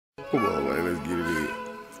Come on, man, let's get it in.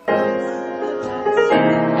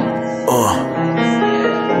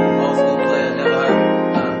 Old school player, never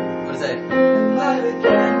heard. What is that?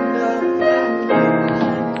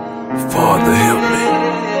 Father, help me.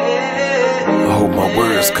 I hope my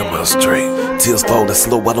words come out straight. Tears falling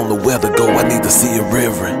slow, I don't know where to go. I need to see a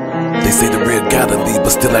reverend. They say the red gotta leave,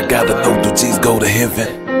 but still I gotta know, do G's go to heaven?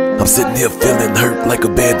 I'm sitting here feeling hurt like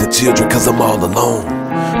abandoned children, cause I'm all alone.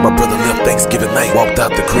 My brother left Thanksgiving night, walked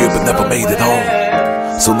out the crib but never made it home.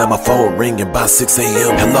 So now my phone ringing by 6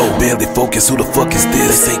 a.m. Hello, barely focus, who the fuck is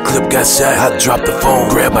this? They say Clip got shot, I dropped the phone.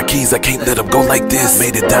 Grab my keys, I can't let them go like this.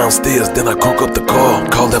 Made it downstairs, then I crunk up the call.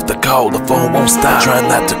 Call after call, the phone won't stop. Trying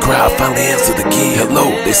not to cry, I finally answered again.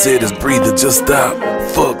 Hello, they said it's breathing, just stop.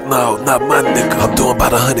 Fuck no, not my nigga. I'm doing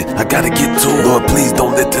about 100, I gotta get to him. Lord, please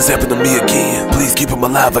don't let this happen to me again. Please keep him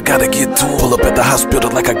alive, I gotta get to him. Pull up at the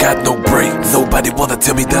hospital like I got no break. Nobody wanna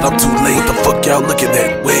tell me that I'm too late. What the fuck y'all looking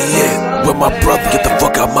at? Where he at? Where my brother? Get the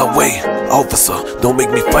fuck out my way. Officer, don't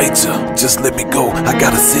make me fight ya. Just let me go, I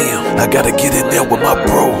gotta see him. I gotta get in there with my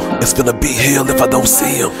bro. It's finna be hell if I don't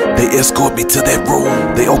see him. They escort me to that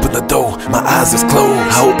room. They open the door, my eyes is closed.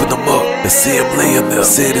 I open them up and see him laying there.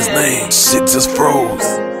 Said his name, shit just froze.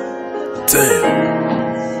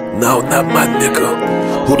 Damn. No, not my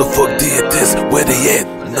nigga. Who the fuck did this? Where they at?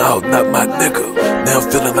 No, not my nigga. Now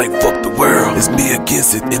I'm feeling like fuck the world. It's me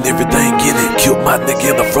against it and everything in it. Killed my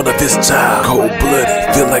nigga in the front of his child. Cold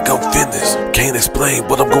blooded, feel like I'm finished. Can't explain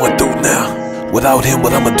what I'm going through now. Without him,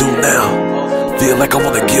 what I'ma do now? Feel like I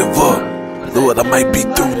wanna give up. Lord, I might be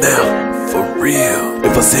through now. For real.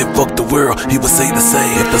 If I said fuck the world, he would say the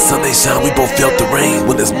same. If the sun ain't shine, we both felt the rain.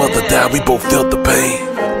 When his mother died, we both felt the pain.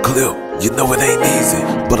 Clip, you know it ain't easy,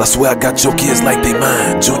 but I swear I got your kids like they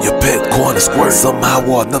mine. Junior Pet, Corner Squirt, somehow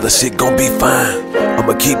or another shit gon' be fine.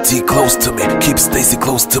 I'ma keep T close to me, keep Stacy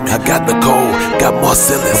close to me. I got Nicole, got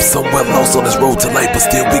Marcellus. I'm somewhere lost on this road to life, but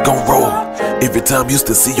still we gon' roll. Every time used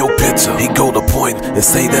to see your picture, he go to point and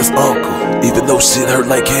say that's uncle. Even though shit hurt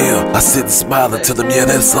like hell, I sit and smile and tell him yeah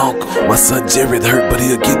that's uncle. My son Jared hurt but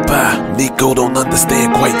he'll get by. Nico don't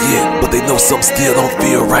understand quite yet, but they know something still don't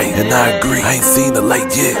feel right. And I agree, I ain't seen the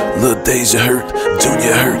light yet. Lil Deja hurt,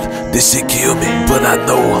 Junior hurt, this shit kill me. But I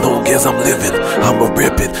know, long as I'm living, I'ma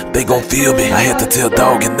rip it, they gon' feel me. I had to tell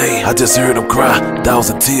Dog and they, I just heard them cry,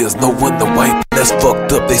 1,000 tears, no one to wipe. That's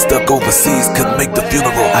fucked up, they stuck overseas, couldn't make the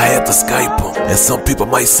funeral. I had to Skype them, and some people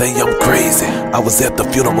might say I'm crazy. I was at the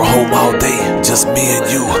funeral home all day, just me and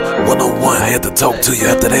you, one-on-one. I had to talk to you,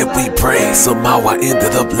 after that we prayed. Somehow I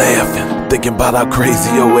ended up laughing, thinking about how crazy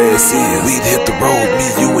your ass is. We'd hit the road, me,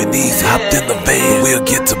 you, and Easy, hopped in the van, we'll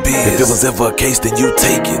get to biz. If it was ever a case, then you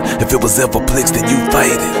take it. If it was ever Plex, then you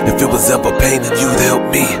fight it. If it was ever pain, then you'd help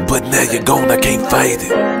me. But now you're gone, I can't fight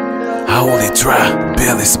it. I only try,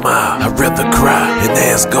 barely smile. I'd rather cry and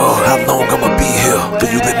ask God how long I'ma be here for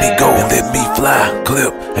you let me go and let me fly.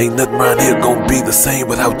 Clip, ain't nothing around here gon' be the same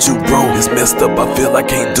without you, bro. It's messed up, I feel I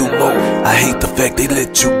can't do more. I hate the fact they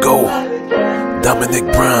let you go.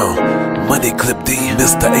 Dominic Brown, Money Clip D,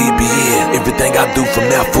 Mr. ABN. Everything I do from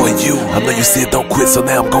now for you. I know you said don't quit, so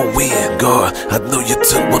now I'm gon' win. God, I know you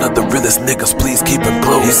took one of the realest niggas, please keep him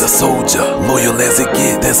close. He's a soldier, loyal as it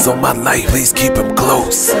get, that's on my life, please keep him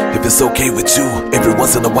close. If it's okay with you, every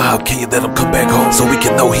once in a while, can you let him come back home so we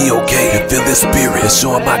can know he okay? And feel his spirit, and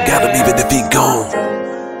show him I got him even if he gone.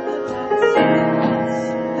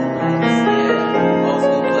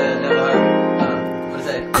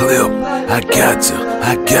 Clip, I got you,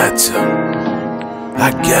 I got you,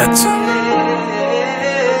 I got you.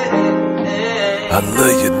 I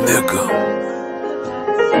love you, nigga.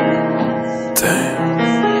 Damn.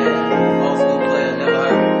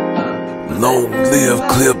 Long live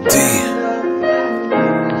Clip D.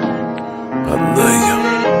 I love you.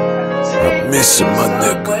 I miss you, my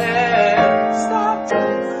nigga.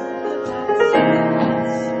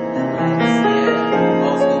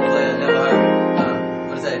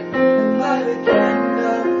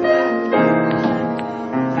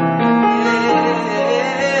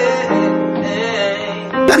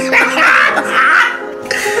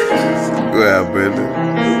 Yeah, baby.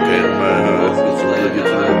 Okay, man.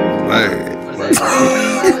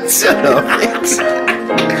 Shut up.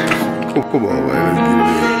 Come on, man.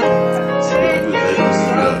 Let's get it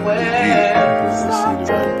in.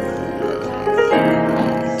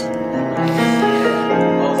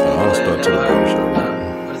 I'll start to the barbershop.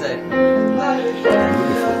 What is that?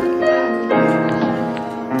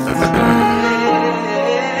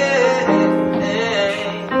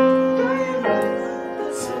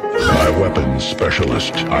 Weapons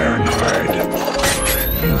specialist Ironhide.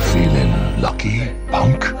 You feeling lucky,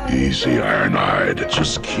 punk? Easy, Ironhide.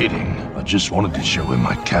 Just kidding. I just wanted to show him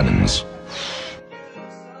my cannons.